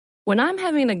When I'm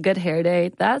having a good hair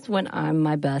day, that's when I'm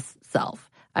my best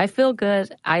self. I feel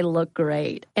good, I look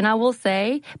great. And I will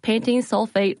say, Pantene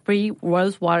sulfate-free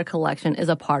Rose Water Collection is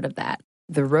a part of that.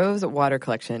 The Rose Water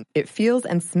Collection. It feels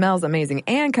and smells amazing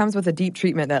and comes with a deep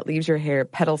treatment that leaves your hair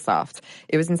petal soft.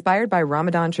 It was inspired by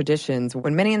Ramadan traditions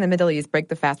when many in the Middle East break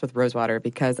the fast with rose water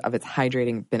because of its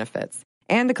hydrating benefits.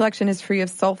 And the collection is free of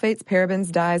sulfates,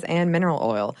 parabens, dyes, and mineral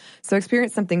oil. So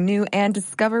experience something new and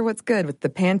discover what's good with the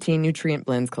Pantene Nutrient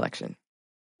Blends collection.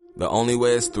 The Only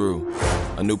Way is Through,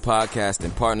 a new podcast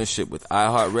in partnership with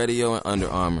iHeartRadio and Under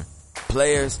Armour.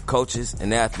 Players, coaches,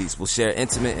 and athletes will share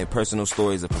intimate and personal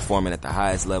stories of performing at the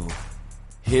highest level.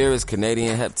 Here is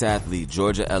Canadian heptathlete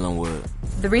Georgia Ellenwood.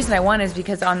 The reason I won is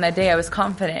because on that day I was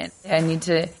confident. I need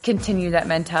to continue that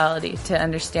mentality to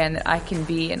understand that I can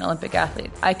be an Olympic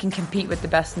athlete. I can compete with the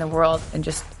best in the world and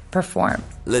just perform.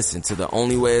 Listen to The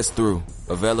Only Way is Through,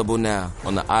 available now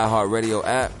on the iHeartRadio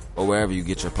app or wherever you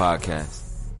get your podcasts.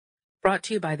 Brought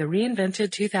to you by the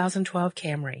reinvented 2012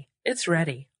 Camry. It's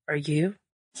ready. Are you?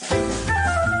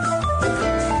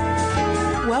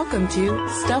 Welcome to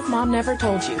Stuff Mom Never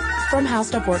Told You from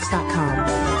HowStuffWorks.com.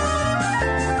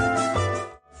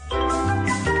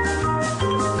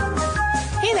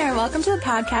 Hey there, welcome to the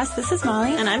podcast. This is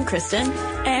Molly. And I'm Kristen.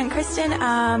 And Kristen,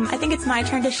 I think it's my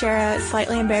turn to share a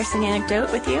slightly embarrassing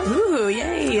anecdote with you. Ooh,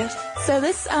 yay. So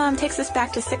this takes us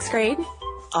back to 6th grade.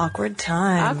 Awkward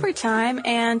time.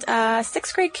 And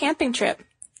 6th grade camping trip.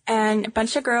 And a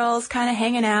bunch of girls kind of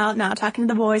hanging out, not talking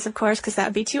to the boys, of course, because that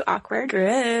would be too awkward.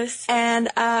 Gross. And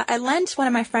I lent one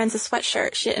of my friends a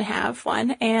sweatshirt. She didn't have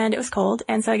one, and it was cold.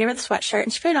 And so I gave her the sweatshirt,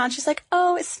 and she put it on. She's like,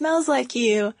 "Oh, it smells like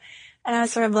you." And I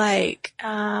was sort of like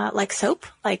soap,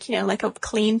 like a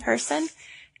clean person.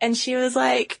 And she was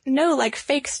like, "No, like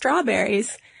fake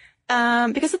strawberries."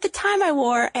 Because at the time I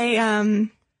wore a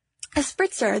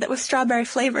spritzer that was strawberry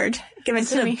flavored given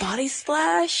to me. A body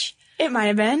splash? It might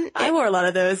have been. I wore a lot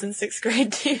of those in 6th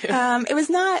grade too. It was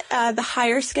not the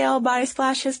higher scale body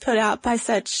splashes put out by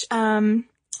such brands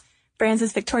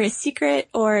as Victoria's Secret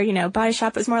or Body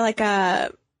Shop. It was more like a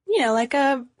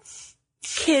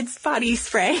kid's body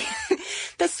spray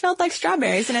that smelled like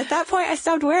strawberries. And at that point, I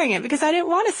stopped wearing it because I didn't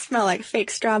want to smell like fake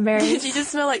strawberries. Did you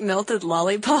just smell like melted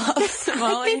lollipops,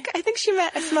 Molly? I think she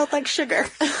meant I smelled like sugar.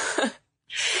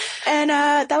 And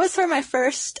that was sort of my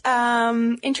first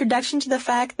introduction to the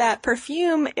fact that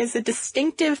perfume is a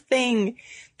distinctive thing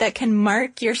that can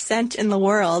mark your scent in the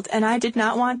world. And I did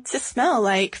not want to smell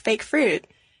like fake fruit.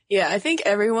 Yeah, I think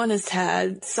everyone has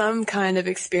had some kind of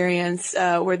experience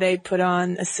where they put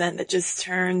on a scent that just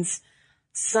turns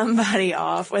somebody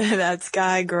off, whether that's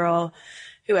guy, girl,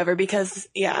 whoever. Because,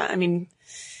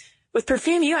 with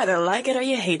perfume, you either like it or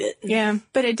you hate it. Yeah,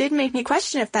 but it did make me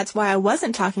question if that's why I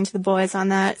wasn't talking to the boys on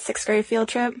that 6th grade field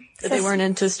trip. That they weren't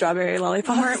into strawberry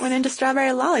lollipops. Weren't into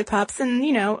strawberry lollipops. And,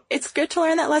 it's good to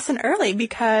learn that lesson early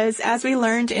because as we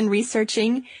learned in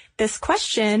researching this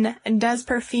question, does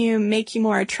perfume make you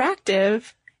more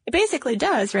attractive? It basically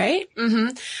does, right?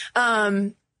 Mm-hmm.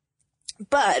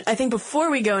 But I think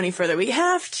before we go any further, we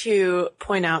have to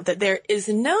point out that there is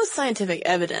no scientific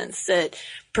evidence that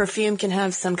perfume can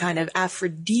have some kind of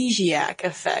aphrodisiac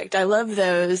effect. I love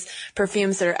those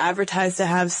perfumes that are advertised to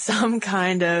have some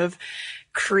kind of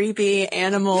creepy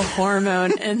animal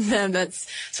hormone in them that's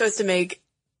supposed to make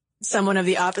someone of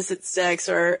the opposite sex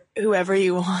or whoever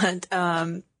you want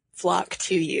flock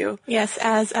to you. Yes,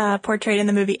 as portrayed in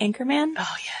the movie Anchorman.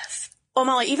 Oh, yes. Well,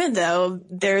 Molly, even though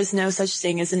there is no such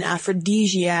thing as an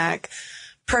aphrodisiac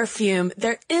perfume,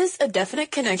 there is a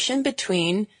definite connection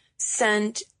between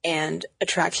scent and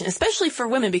attraction, especially for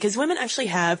women, because women actually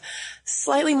have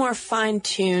slightly more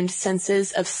fine-tuned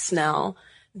senses of smell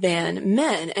than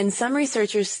men. And some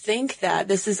researchers think that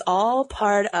this is all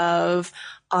part of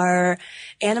our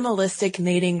animalistic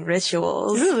mating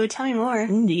rituals. Ooh, tell me more.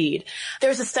 Indeed. There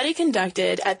was a study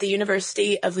conducted at the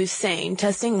University of Lausanne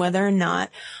testing whether or not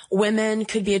women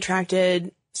could be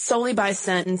attracted solely by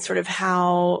scent and sort of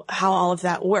how all of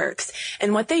that works.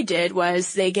 And what they did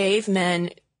was they gave men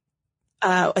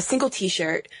a single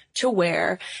t-shirt to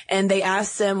wear, and they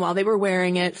asked them while they were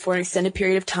wearing it for an extended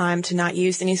period of time to not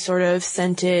use any sort of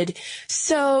scented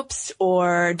soaps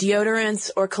or deodorants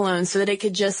or cologne so that it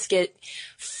could just get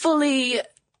fully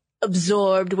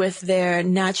absorbed with their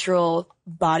natural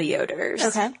body odors.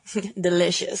 Okay.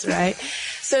 Delicious, right?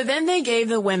 So then they gave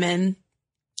the women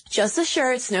just the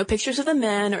shirts, no pictures of the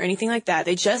men or anything like that.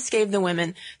 They just gave the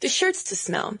women the shirts to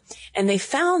smell. And they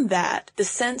found that the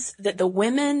scents that the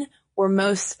women were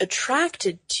most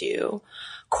attracted to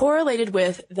correlated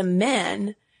with the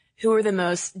men who were the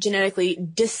most genetically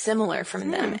dissimilar from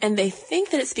them. And they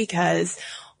think that it's because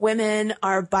women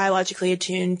are biologically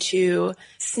attuned to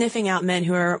sniffing out men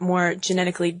who are more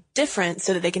genetically different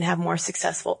so that they can have more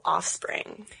successful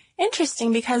offspring.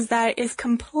 Interesting, because that is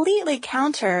completely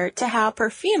counter to how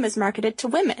perfume is marketed to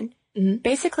women. Mm-hmm.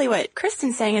 Basically, what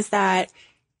Kristen's saying is that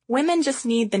women just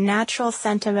need the natural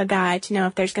scent of a guy to know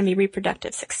if there's going to be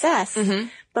reproductive success. Mm-hmm.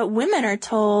 But women are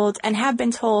told, and have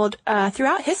been told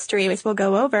throughout history, as we'll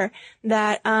go over,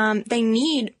 that they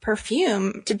need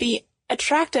perfume to be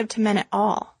attractive to men at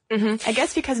all. Mm-hmm. I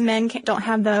guess because men don't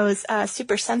have those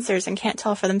super sensors and can't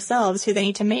tell for themselves who they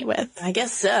need to mate with. I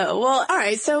guess so. Well, all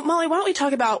right. So, Molly, why don't we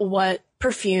talk about what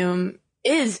perfume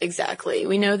is exactly?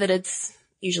 We know that it's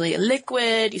usually a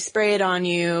liquid, you spray it on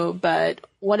you, but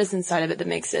what is inside of it that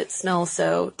makes it smell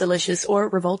so delicious or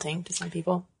revolting to some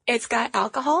people? It's got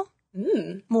alcohol,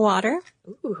 water,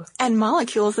 and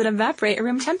molecules that evaporate at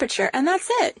room temperature, and that's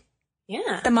it.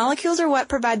 Yeah. The molecules are what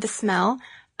provide the smell.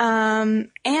 And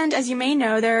as you may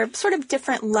know, there are sort of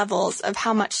different levels of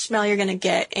how much smell you're going to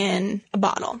get in a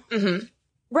bottle. Mm-hmm.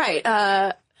 Right.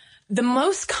 The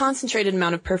most concentrated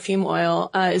amount of perfume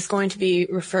oil is going to be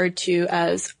referred to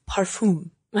as parfum.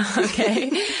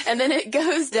 Okay. And then it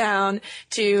goes down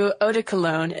to eau de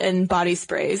cologne and body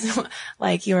sprays,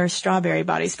 like your strawberry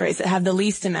body sprays that have the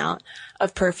least amount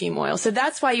of perfume oil. So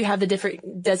that's why you have the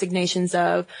different designations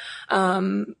of,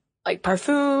 like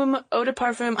parfum, eau de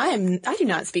parfum. I do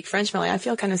not speak French, Melly. I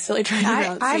feel kind of silly trying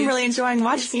to I'm really enjoying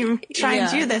watching you try and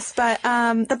do this. But,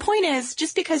 the point is,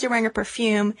 just because you're wearing a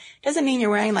perfume doesn't mean you're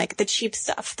wearing like the cheap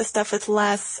stuff, the stuff with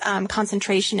less,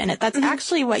 concentration in it. That's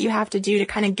actually what you have to do to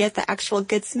kind of get the actual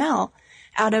good smell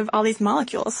out of all these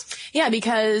molecules. Yeah,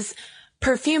 because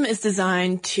perfume is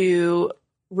designed to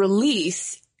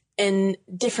release in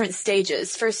different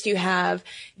stages. First you have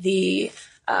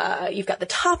you've got the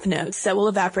top notes that will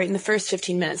evaporate in the first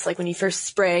 15 minutes. Like when you first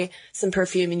spray some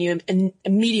perfume and you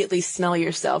immediately smell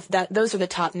yourself, those are the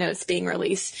top notes being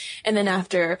released. And then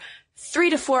after 3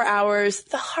 to 4 hours,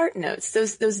 the heart notes,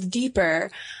 those deeper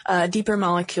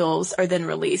molecules are then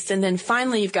released. And then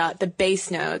finally you've got the base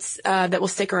notes, that will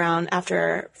stick around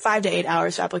after 5 to 8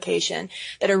 hours of application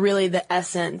that are really the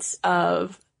essence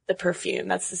of the perfume.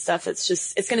 That's the stuff that's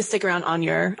it's going to stick around on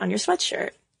your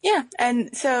sweatshirt. Yeah,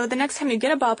 and so the next time you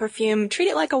get a ball of perfume, treat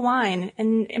it like a wine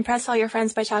and impress all your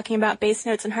friends by talking about base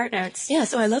notes and heart notes. Yeah,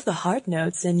 so I love the heart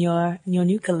notes in your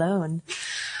new cologne.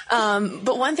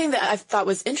 But one thing that I thought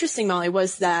was interesting, Molly,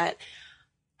 was that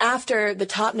after the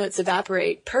top notes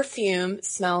evaporate, perfume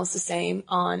smells the same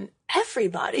on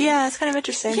everybody. Yeah, it's kind of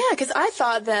interesting. Yeah, because I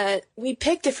thought that we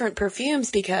pick different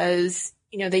perfumes because,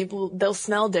 they'll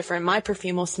smell different. My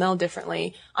perfume will smell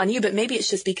differently on you, but maybe it's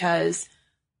just because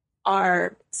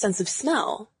our sense of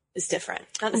smell is different,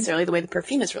 not necessarily the way the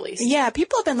perfume is released. Yeah,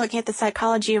 people have been looking at the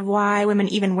psychology of why women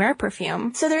even wear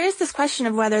perfume. So there is this question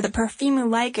of whether the perfume you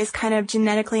like is kind of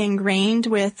genetically ingrained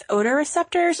with odor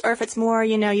receptors, or if it's more,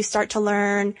 you start to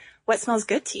learn what smells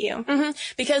good to you. Mm-hmm.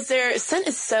 Because their scent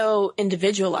is so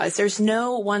individualized. There's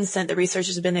no one scent that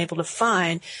researchers have been able to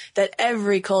find that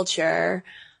every culture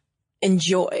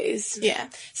enjoys. Yeah.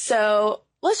 So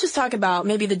let's just talk about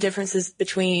maybe the differences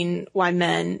between why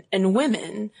men and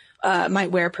women might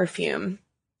wear perfume.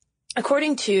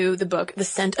 According to the book, The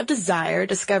Scent of Desire,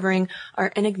 Discovering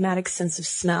Our Enigmatic Sense of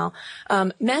Smell,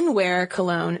 men wear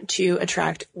cologne to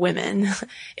attract women.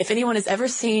 If anyone has ever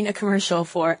seen a commercial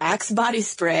for Axe body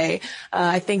spray,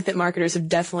 I think that marketers have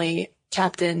definitely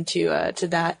tapped into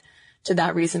to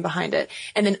that reason behind it.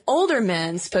 And then older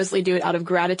men supposedly do it out of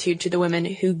gratitude to the women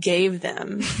who gave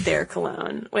them their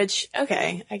cologne, which,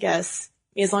 okay, I guess,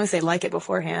 as long as they like it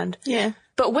beforehand. Yeah.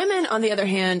 But women, on the other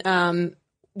hand,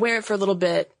 wear it for a little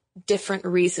bit different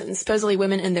reasons. Supposedly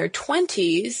women in their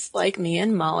 20s, like me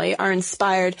and Molly, are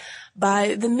inspired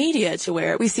by the media to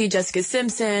wear it. We see Jessica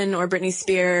Simpson or Britney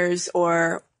Spears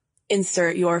or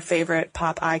insert your favorite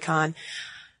pop icon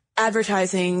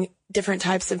advertising different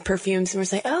types of perfumes, and we're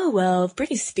saying, oh, well, if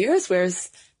Britney Spears wears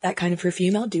that kind of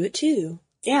perfume, I'll do it too.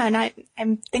 Yeah, and I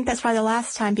think that's probably the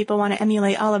last time people want to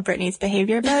emulate all of Britney's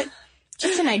behavior, but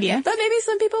just an idea. But maybe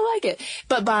some people like it.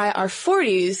 But by our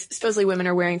 40s, supposedly women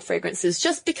are wearing fragrances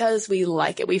just because we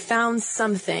like it. We found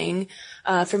something.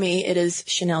 For me, it is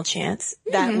Chanel Chance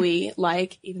that we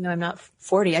like, even though I'm not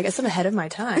 40. I guess I'm ahead of my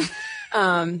time.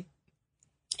 And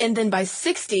then by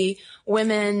 60,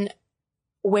 women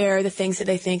wear the things that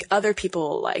they think other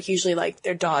people like, usually like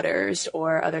their daughters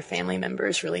or other family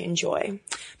members really enjoy.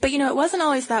 But it wasn't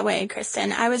always that way,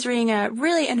 Kristen. I was reading a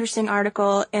really interesting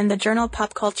article in the journal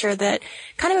Pop Culture that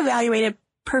kind of evaluated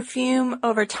perfume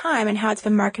over time and how it's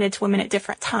been marketed to women at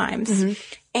different times. Mm-hmm.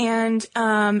 And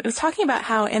it was talking about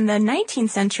how in the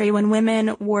 19th century, when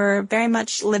women were very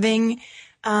much living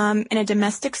in a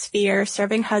domestic sphere,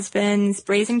 serving husbands,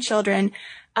 raising children,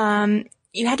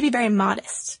 you had to be very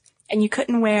modest, and you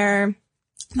couldn't wear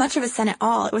much of a scent at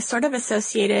all. It was sort of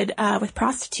associated with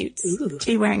prostitutes to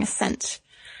be wearing a scent.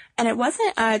 And it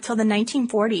wasn't till the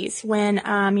 1940s when,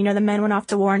 the men went off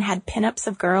to war and had pinups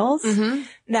of girls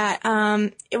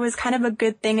that it was kind of a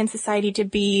good thing in society to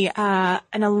be an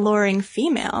alluring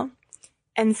female.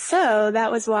 And so that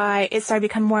was why it started to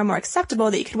become more and more acceptable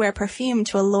that you could wear perfume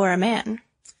to allure a man.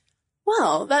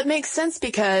 Well, that makes sense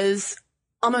because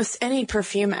almost any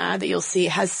perfume ad that you'll see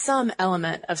has some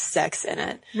element of sex in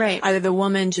it. Right. Either the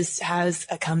woman just has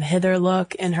a come hither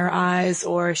look in her eyes,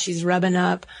 or she's rubbing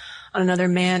up on another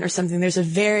man or something. There's a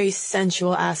very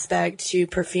sensual aspect to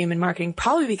perfume and marketing,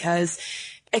 probably because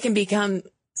it can become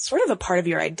sort of a part of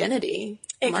your identity.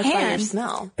 It marked by can. your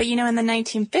smell. But, in the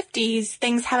 1950s,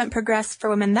 things haven't progressed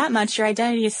for women that much. Your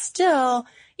identity is still,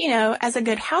 as a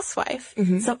good housewife.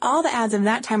 So all the ads of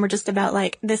that time were just about,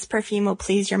 like, this perfume will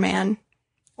please your man.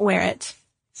 Wear it.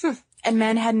 And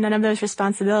men had none of those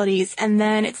responsibilities. And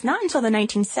then it's not until the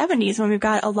 1970s when we've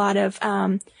got a lot of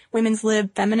women's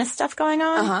lib feminist stuff going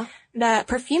on that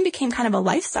perfume became kind of a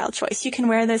lifestyle choice. You can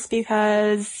wear this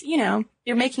because, you're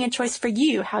making a choice for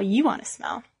you, how you want to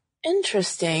smell.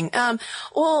 Interesting.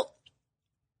 Well,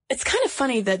 it's kind of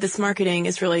funny that this marketing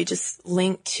is really just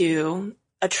linked to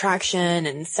attraction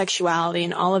and sexuality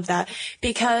and all of that,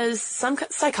 because some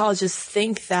psychologists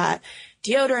think that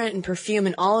deodorant and perfume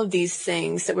and all of these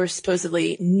things that we're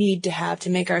supposedly need to have to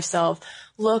make ourselves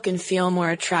look and feel more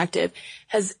attractive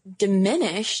has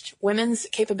diminished women's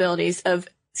capabilities of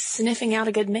sniffing out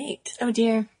a good mate. Oh,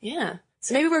 dear. Yeah.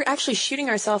 So maybe we're actually shooting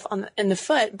ourselves in the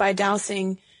foot by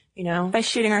dousing, by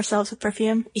shooting ourselves with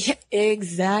perfume. Yeah,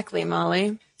 exactly,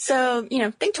 Molly. So,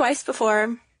 think twice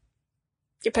before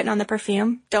you're putting on the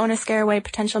perfume. Don't want to scare away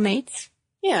potential mates.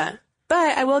 Yeah.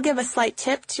 But I will give a slight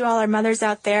tip to all our mothers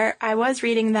out there. I was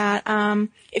reading that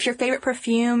if your favorite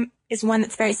perfume is one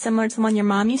that's very similar to the one your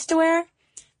mom used to wear,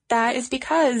 that is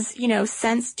because,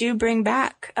 scents do bring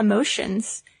back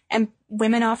emotions. And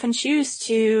women often choose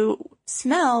to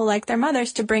smell like their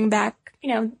mothers to bring back,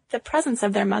 the presence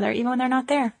of their mother, even when they're not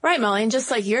there. Right, Molly. And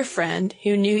just like your friend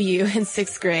who knew you in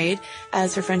 6th grade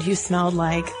as her friend who smelled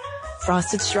like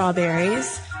frosted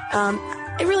strawberries,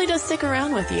 it really does stick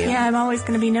around with you. Yeah, I'm always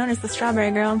going to be known as the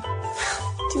strawberry girl.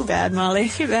 Too bad, Molly.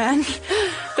 Too bad.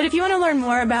 But if you want to learn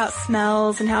more about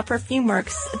smells and how perfume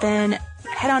works, then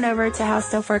head on over to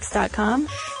howstuffworks.com.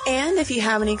 And if you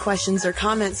have any questions or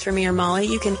comments for me or Molly,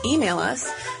 you can email us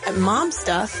at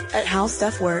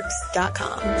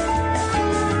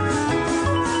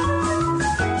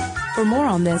momstuff@howstuffworks.com. For more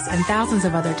on this and thousands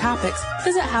of other topics,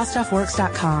 visit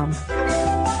howstuffworks.com.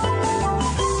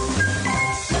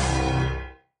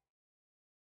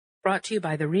 Brought to you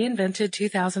by the reinvented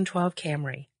 2012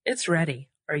 Camry. It's ready.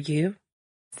 Are you?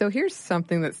 So here's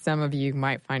something that some of you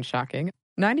might find shocking.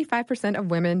 95% of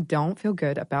women don't feel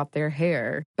good about their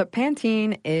hair. But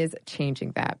Pantene is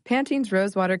changing that. Pantene's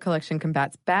Rosewater collection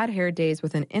combats bad hair days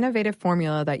with an innovative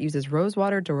formula that uses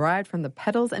rosewater derived from the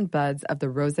petals and buds of the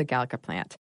Rosa gallica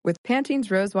plant. With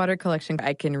Pantene's Rosewater collection,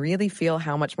 I can really feel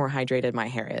how much more hydrated my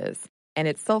hair is. And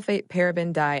it's sulfate,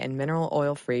 paraben, dye, and mineral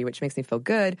oil free, which makes me feel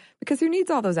good because who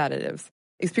needs all those additives?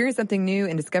 Experience something new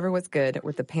and discover what's good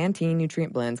with the Pantene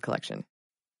Nutrient Blends collection.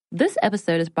 This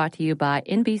episode is brought to you by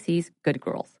NBC's Good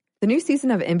Girls. The new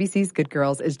season of NBC's Good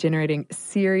Girls is generating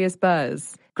serious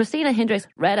buzz. Christina Hendricks,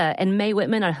 Retta, and Mae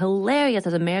Whitman are hilarious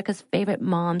as America's favorite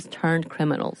moms turned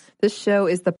criminals. This show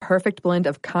is the perfect blend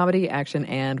of comedy, action,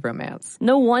 and romance.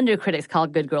 No wonder critics call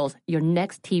Good Girls your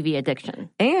next TV addiction.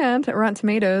 And Rotten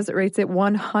Tomatoes rates it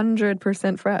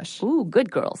 100% fresh. Ooh, Good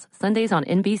Girls, Sundays on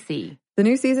NBC. The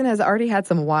new season has already had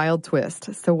some wild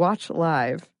twists, so watch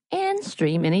live. And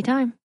stream anytime.